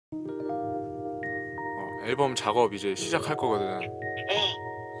앨범 작업 이제 시작할 거거든.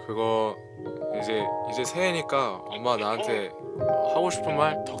 그거 이제 새해니까 엄마 나한테 하고 싶은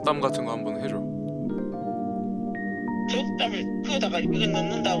말 덕담 같은 거 한번 해줘. 덕담을 그거다가 이거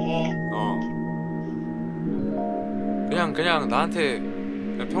넣는다고? 그냥 나한테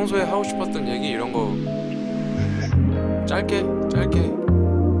그냥 평소에 하고 싶었던 얘기 이런 거 짧게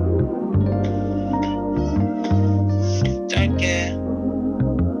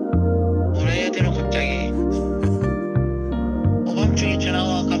뭐라 해야 되나 갑자기 오밤중에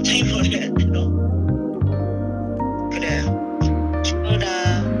전화와 갑자기 뭐라 해야 되나. 그래 죽어라.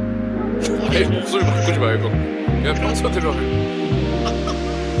 아니 목소리 바꾸지 말고 그냥 평소대로 해.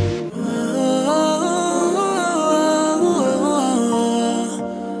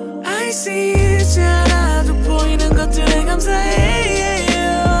 I see 이제 알아도 보이는 것들에 감사해.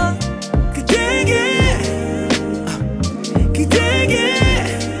 그대에게 그댈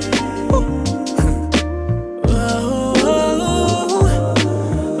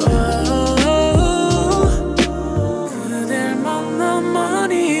만나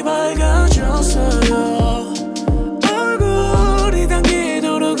많이 밝아졌어요. 얼굴이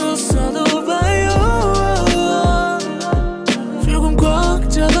당기도록 웃어도 봐요. 조금 꽉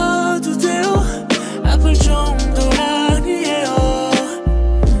잡아도 돼요. 아플 정도는 아니에요.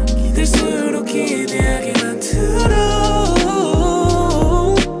 기댈수록 기대하게 만들어.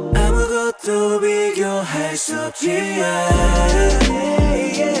 아무것도 비교할 수 없지.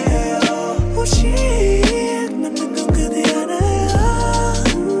 오직 남는 건 그대 하나야.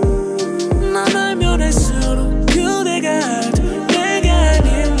 난 알면 할수록 그대가 알듯 내가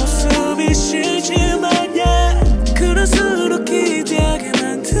아닌 모습이 싫지만 그럴수록 기대하게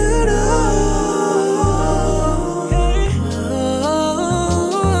만들어.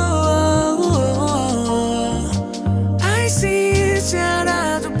 I see 이제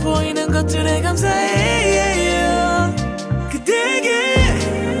알아도 보이는 것들에 감사해. 그대에게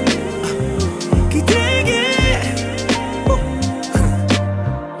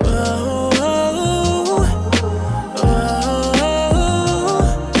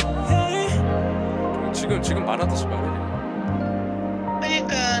지금 말하듯이 말해.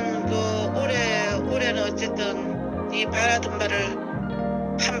 그러니까 올해는 어쨌든 네 바라던 바를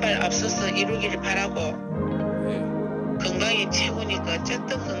한 발 앞서서 이루기를 바라고. 건강이 최고니까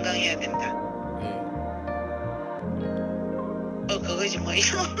어쨌든 건강해야 된다. 그거지 뭐.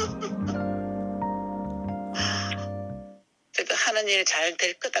 그래도 하는 일 잘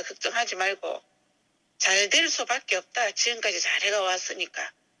될 거다 걱정하지 말고 잘 될 수밖에 없다. 지금까지 잘해가 왔으니까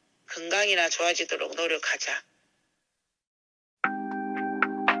건강이나 좋아지도록 노력하자.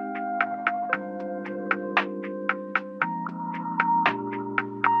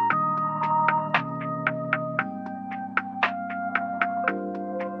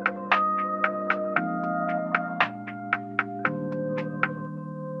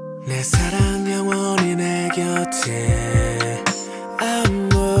 내 사랑 영원히 내 곁에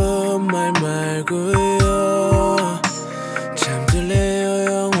아무 말 말고요. 잠들래요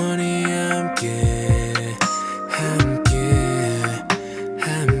영원히 함께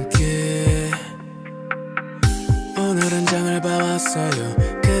오늘은 장을 봐왔어요.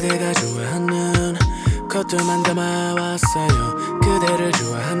 그대가 좋아하는 것들만 담아왔어요. 그대를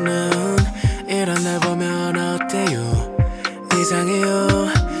좋아하는 이런 날 보면 어때요? 이상해요.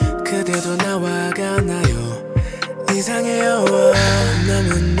 그대도 나와 같나요? 이상해요.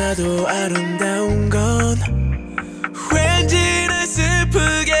 너무나도 아름다운 건 왠지 날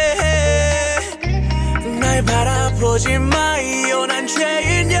슬프게 해. 날 바라보지 마요. 난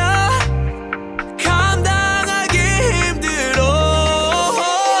죄인이야. 감당하기 힘들어.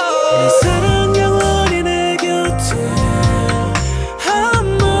 내 사랑 영원히 내 곁에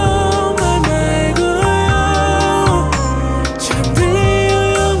아무 말 말고요.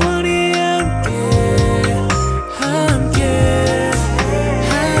 잠들래요 영원히 함께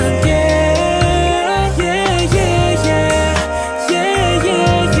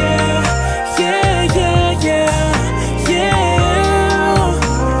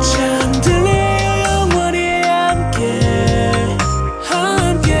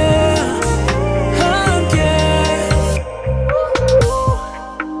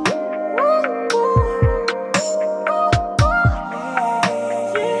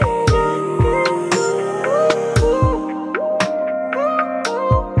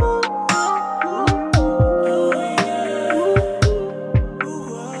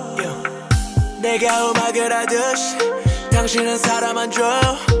내가 음악을 하듯이 당신은 사람만 줘요.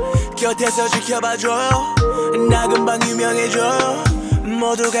 곁에서 지켜봐줘요. 나 금방 유명해져요.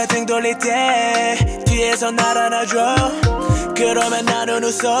 모두가 등 돌릴 때 뒤에서 날 안아줘요. 그러면 나는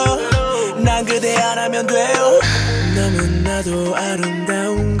웃어 난 그대 안 하면 돼요 너무나도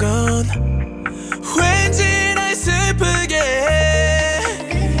아름다운 건 왠지 날 슬프게 해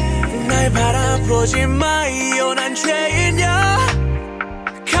날 바라보지 마요 난 죄인이야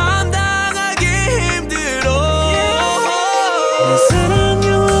감당하기 힘들어 내 사랑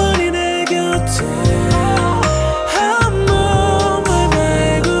영원히 내 곁에 아무 말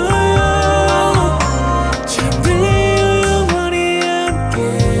말고요 잠들려 영원히 함께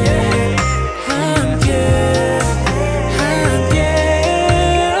함께 함께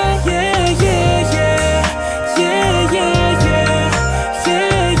yeah yeah yeah yeah yeah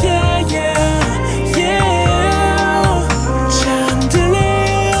yeah yeah yeah yeah 잠들려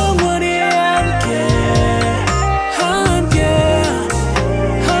영원히 함께 함께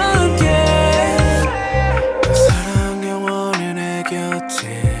함께 사랑 영원히 내 곁에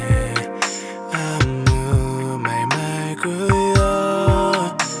아무 말 말고요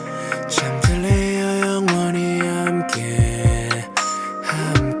잠들래요 영원히 함께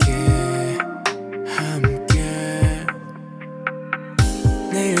함께 함께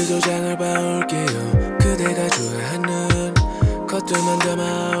내일 도장을 봐올게요 그대가 좋아하는 것들만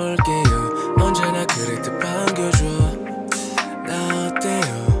담아올게요 언제나 그랬듯 반겨줘 나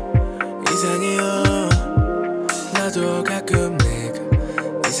어때요 이상해요 나도 가끔 내가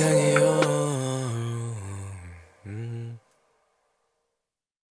이상해요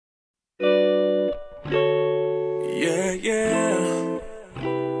Yeah yeah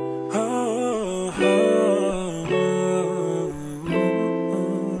oh, oh, oh.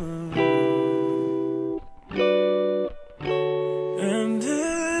 And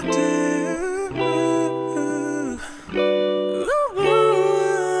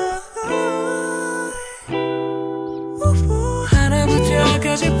하나부터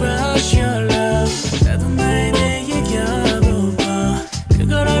열까지 brush your love 나도 나의 내 얘기하고봐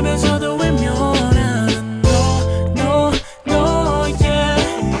그걸 알면서도 외면하는 no yeah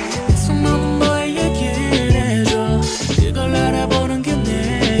속마음 너의 얘기를 해줘 그걸 알아보는 게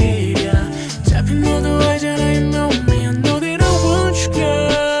내일이야 잡힌 너도 알잖아 you know me I know that I want you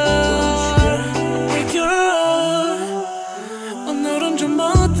girl Hey girl 오늘은 좀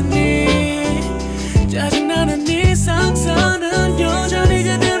어떠니 짜증나는 네 상사는 여전히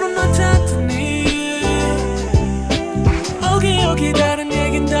그대로 너 탓하니 오기 다른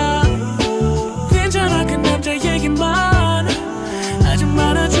얘긴 다 괜찮아 그 남자 얘기만 하지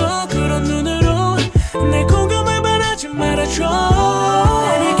말아줘 그런 눈으로 내 공감을 바라지 말아줘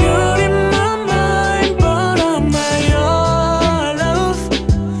Any girl in my mind but I'm my all love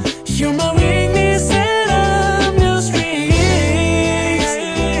You're my weakness and I'm your strength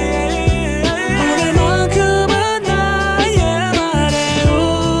오늘만큼은 나의 말에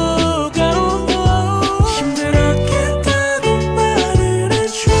우가우 힘들었겠다고 말을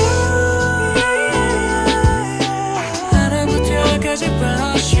해줘 하나부터 열까지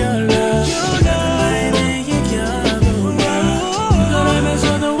brush your love 나의 내 얘기하고 그걸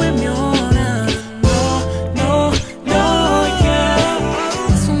알면서도 외면하는 no yeah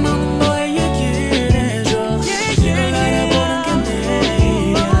속마음 너의 얘기를 해줘 그걸 알아보는 게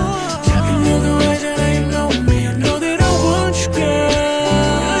내일이야 잡힌 너도 알잖아 you know me I know that I want you girl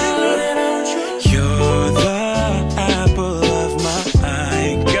You're the apple of my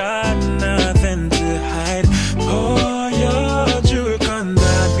eye got nothing to hide 보여줄 건 다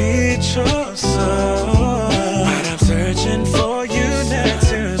비쳤어 But I'm searching for you next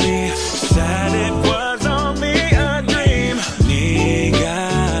to me Said it was only a dream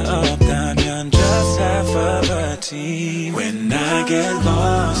네가 없다면 just half of a team When I get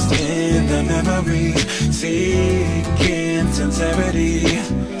lost in the memory seeking sincerity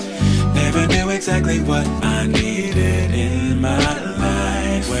Never knew exactly what I needed in my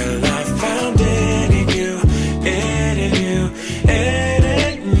life Well I found it in you, it in you, it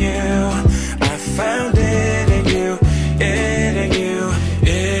in you I found it in you, it in you,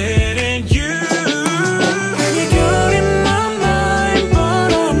 it in you Any girl in my mind but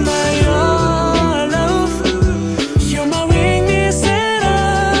I'm my all love You're my weakness and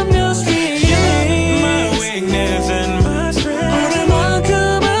I'm your strength You're my weakness and my strength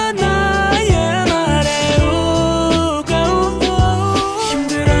오늘만큼은 나의 말에 우가우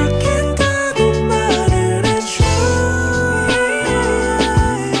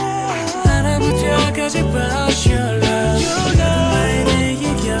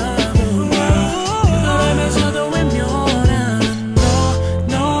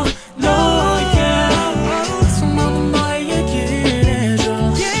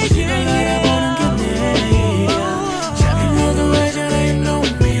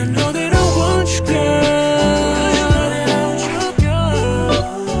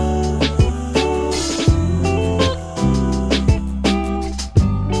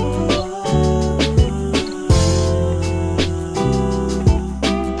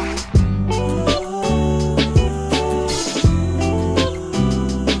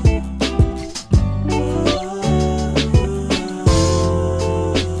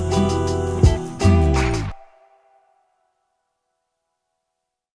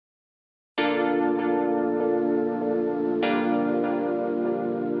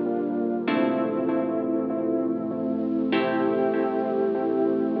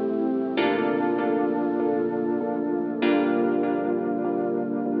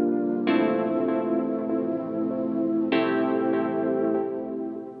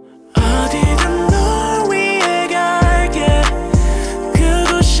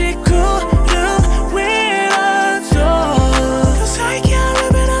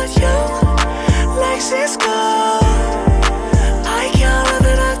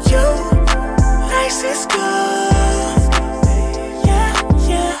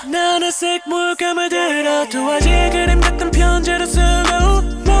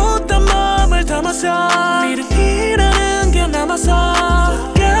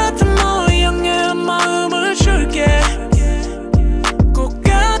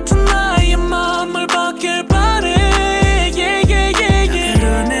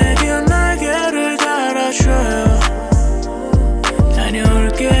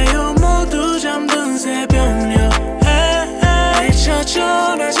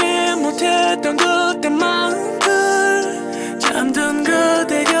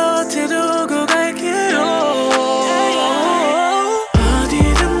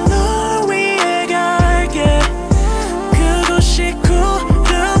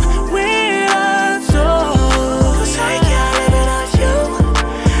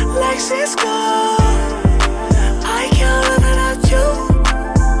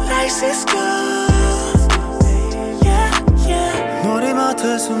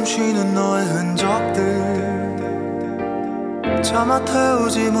멈추는 너의 흔적들 차마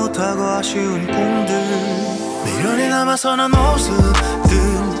태우지 못하고 아쉬운 꿈들 미련이 남아서는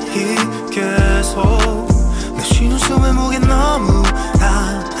모습들이 계속 내 쉬는 숨의 무게 너무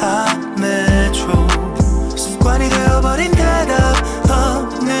담해줘 습관이 되어버린 대답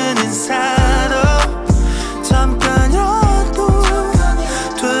없는 인사도 잠깐이라도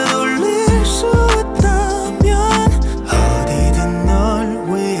되돌릴 수 있다면 어디든 널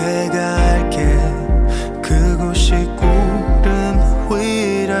위해 갈게 그곳이 구름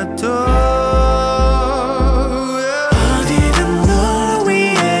위라도 어디든 널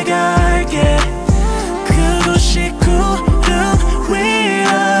위해 갈게 그곳이 구름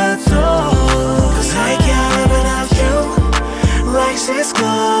위라도 Cause I can't live without you like Cisco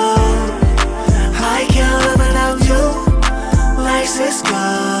I can't live without you like Cisco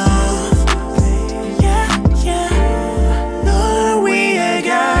Yeah, yeah 널 위해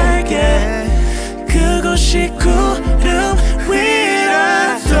갈게 그곳이 구름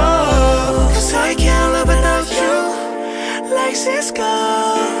위라도 Cause I can't live without you like Cisco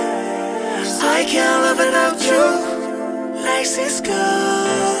I can't live without you like Cisco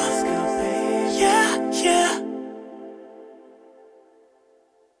Yeah, yeah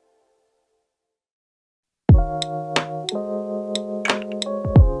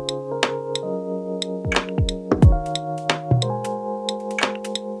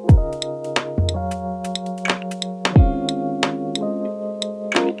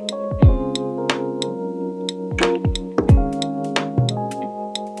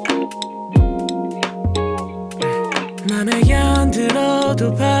맘에 안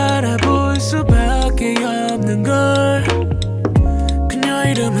들어도 바라볼 수밖에 없는 걸 그녀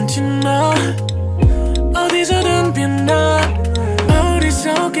이름은 틴나 어디서든 빛나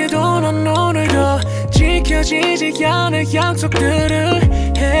어리석게도 넌 오늘도 지켜지지 않을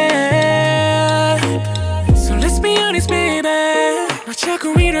약속들을 해 So let's be honest baby 너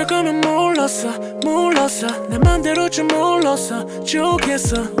자꾸 이럴 거면 몰랐어 내 맘대로 좀 몰랐어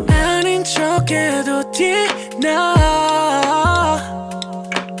좋겠어 아닌 척해도 티나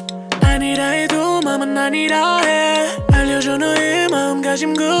아니라 해도 맘은 아니라 해 알려줘 너의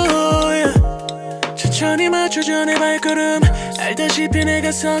마음가짐 yeah. 천천히 맞춰줘 내 발걸음 알다시피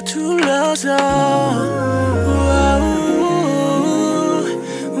내가 서툴러서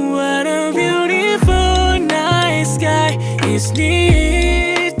What a beautiful night sky is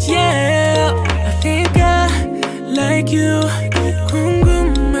neat yeah I think I like you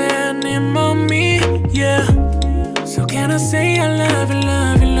궁금해 네 맘이 yeah So can I say I love you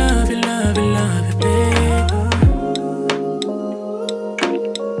love you love you love you love you babe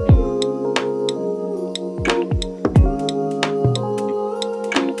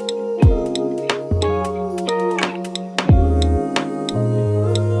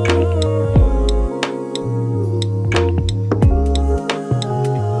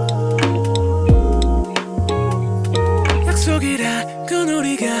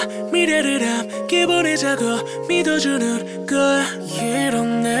미래를 함께 보내자고 믿어주는 거야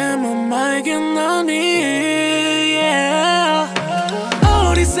이런 내 맘 알게 너니 yeah.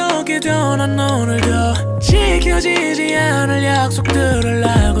 어리석게도 난 오늘도 지켜지지 않을 약속들을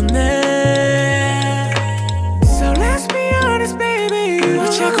하고 내 So let's be honest baby 너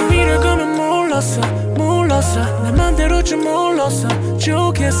자꾸 이럴 거면 몰랐어 내 맘대로 좀 몰랐어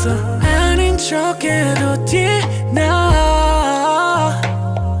좋겠어 아닌 척해도 티나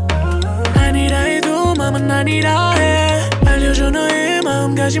아니라 해도 맘은 아니라 해 알려줘 너의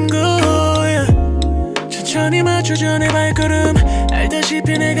마음가짐 yeah. 천천히 맞춰줘 내 발걸음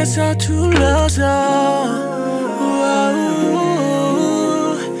알다시피 내가 서툴러서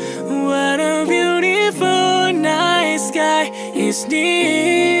What a beautiful night sky is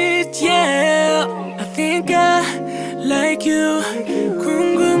neat yeah I think I like you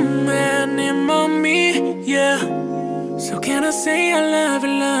궁금해 네 맘이 yeah So can I say I love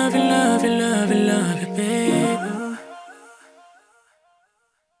you, love you, love you, love you, love you, babe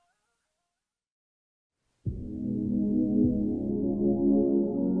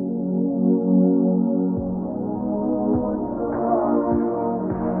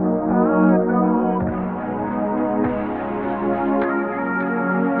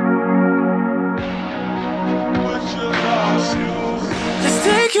Let's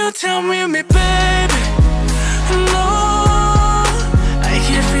take your time with me, baby No I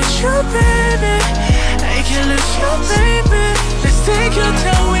can't fit you, baby I can't lose you, baby Let's take your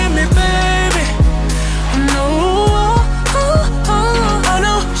time with me, baby No I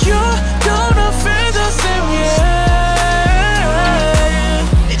know you're gonna feel the same, yeah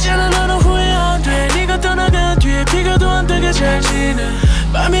있잖아 너는 후회 안 돼 네가 떠나간 뒤에 비교도 안 되게 잘 지내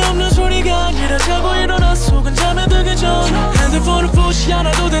맘에 없는 소리가 아니라 자고 일어나 속은 잠에 들기 전 핸드폰을 보지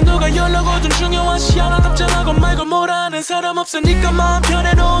않아도 돼. 누가 연락 오든 중요하지 않아. 답장하고 말고 뭐라 하는 사람 없으니까 마음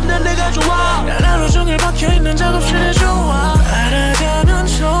편해도 없는 내가 좋아. 난 하루 종일 박혀있는 작업실에 좋아. 말하자면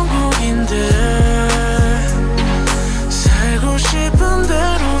천국인데 살고 싶은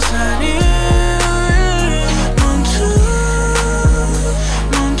대로 사니.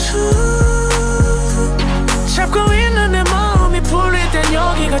 잡고 있는 내 마음이 풀릴 땐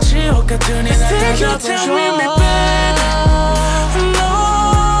여기가 지옥 같으니 날 Take your time with me, baby. No,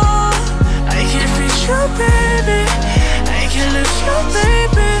 I can't fix you, baby. I can't lose you,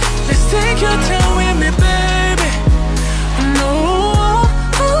 baby. Let's take your time with me, baby. No,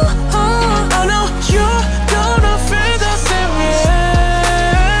 I know you're gonna feel the same way.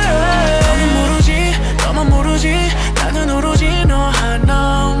 너는 모르지, 너만 모르지. 나는 오로지 너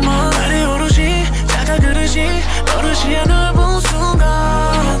하나만. 말이 오로지 작아 그릇이 버릇이 넓은 순간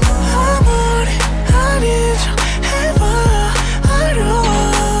아무리 아닌 척 해봐야 어려워.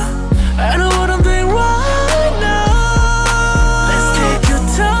 I know what I'm doing right now. Let's take your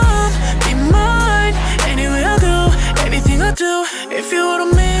time, be mine. Anywhere I go, anything I do. If you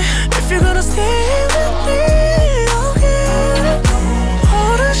want me, if you're gonna stay with me, okay.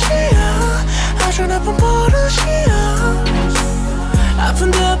 버릇이야, 아주 나쁜 버릇이야.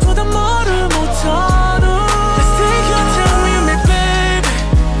 아픈데 아프다 말을 못하는. Let's take your time with me, baby.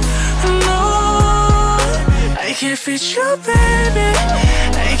 No, I can't fix you, baby.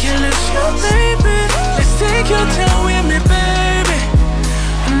 I can't lose you, baby. Let's take your time with me, baby.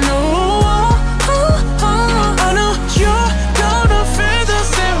 No, I know you're gonna feel the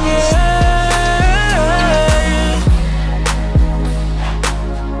same way.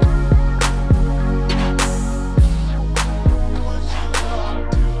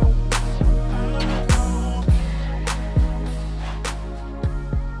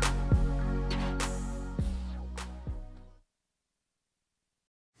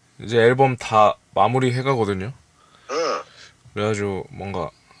 이제 앨범 다 마무리 해가거든요. 응. 그래가지고 뭔가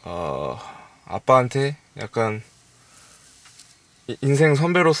아빠한테 약간 인생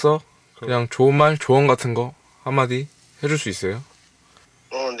선배로서 그냥 좋은 말, 조언 같은 거 한마디 해줄 수 있어요?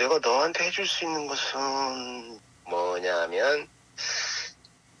 내가 너한테 해줄 수 있는 것은 뭐냐면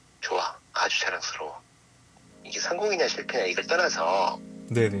좋아. 아주 자랑스러워. 이게 성공이냐 실패냐 이걸 떠나서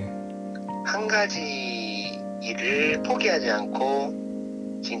네네. 한 가지 일을 포기하지 않고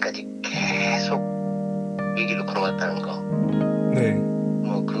지금까지 계속 이 길로 걸어왔다는 거. 네.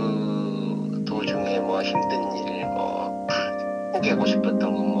 그 도중에 힘든 일, 포기하고 싶었던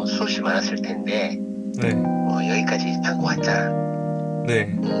거 수없이 많았을 텐데, 네. 여기까지 타고 왔잖아. 네.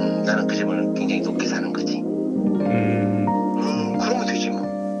 나는 그 점을 굉장히 높게 사는 거지. 그러면 되지 뭐.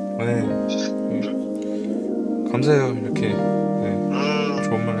 네. 감사해요 이렇게. 네.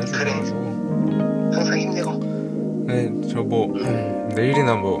 좋은 말 해주셔가지고. 항상 힘내고. 네. 저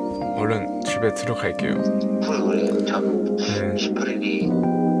내일이나 얼른 집에 들어갈게요. 그래. 참 28일이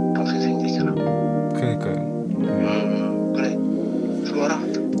동생 생일이잖아. 그러니까요. 그래. 수고하라.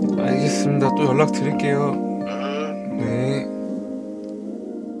 알겠습니다. 또 연락 드릴게요. 네.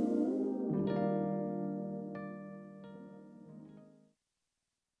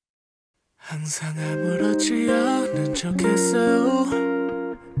 항상 아무렇지 않은 척했어요.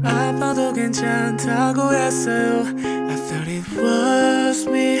 아파도 괜찮다고 했어요. I thought it was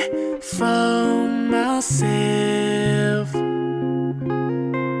me from myself.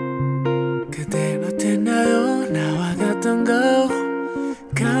 그댄 어땠나요? 나와 같던 거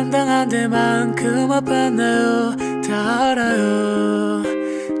감당한 데만큼 아팠나요? 다 알아요.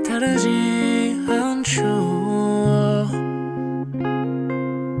 다르지 않죠.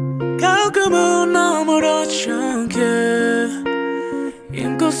 가끔은 아무렇지 않게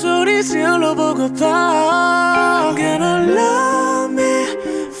인코 소리 질러보고파. I'm gonna love me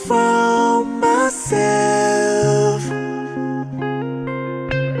for myself.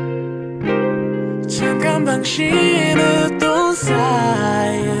 잠깐 방심했던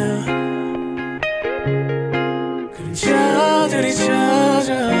사이 그림자들이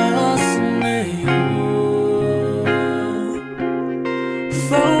찾아왔었네요.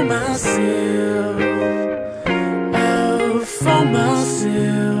 For myself, oh, for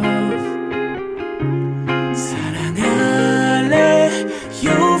myself. 사랑할래,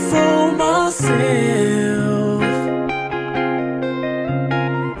 you for myself.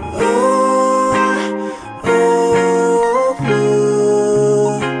 Oh, oh, oh.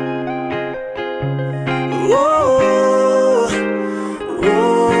 Oh, oh,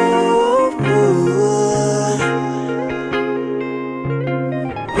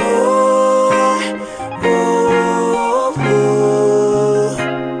 oh.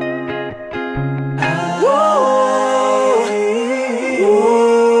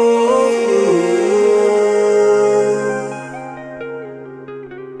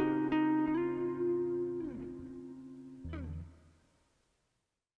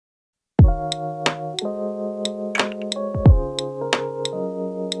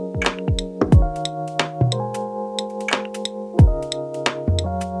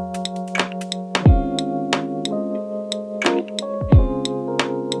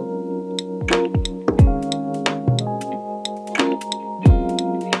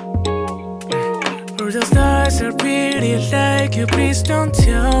 Please don't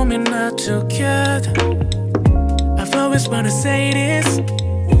tell me not to get. I've always wanna say this.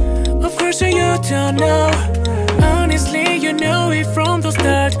 Of course you don't know. Honestly, you know it from the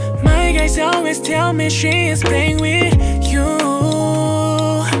start. My guys always tell me she is playing with you.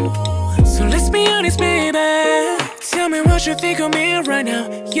 So let's be honest, baby. Tell me what you think of me right now.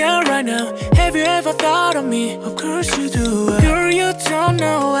 Yeah, right now. Have you ever thought of me? Of course you do. Girl, you don't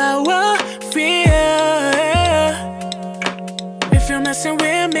know how I feel. If you're messing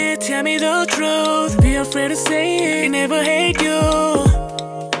with me, tell me the truth. Be afraid to say it, never hate you.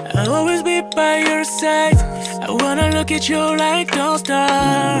 I'll always be by your side. I wanna look at you like those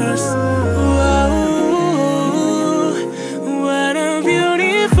stars. Whoa, what a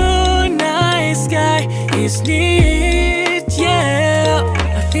beautiful night sky. It's neat, yeah.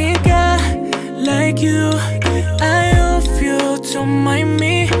 I think I like you. I hope you don't mind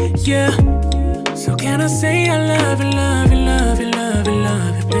me, yeah. So can I say I love you, love you, love you, love you,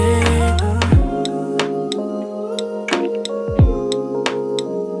 love you, babe.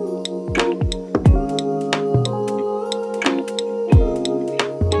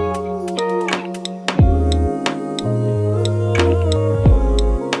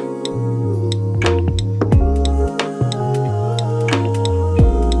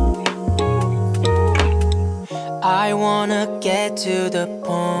 I wanna get to the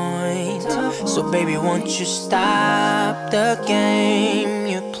point. So baby, won't you stop the game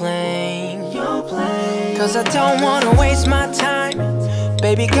you're playing? Cause I don't wanna waste my time.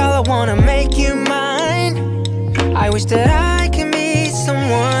 Baby girl, I wanna make you mine. I wish that I can be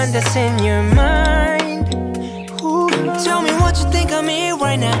someone that's in your mind. Ooh. Tell me what you think of me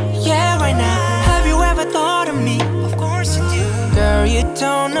right now. Yeah, right now. Have you ever thought of me? Of course you do. Girl, you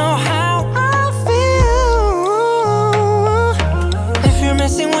don't know how I feel. If you're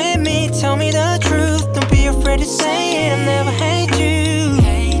messing with me, tell me the truth. Don't be afraid to say it, I'll never hate you.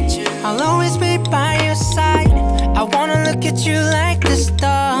 I'll always be by your side. I wanna look at you like the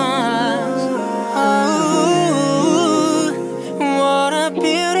stars. Oh, what a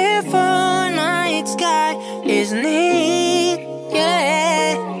beautiful night sky, isn't it?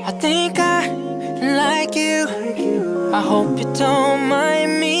 Yeah, I think I like you. I hope you don't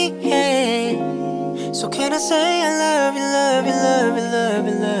mind me, yeah. So can I say I love you, love you, love you, love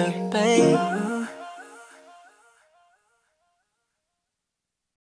you, love you, babe?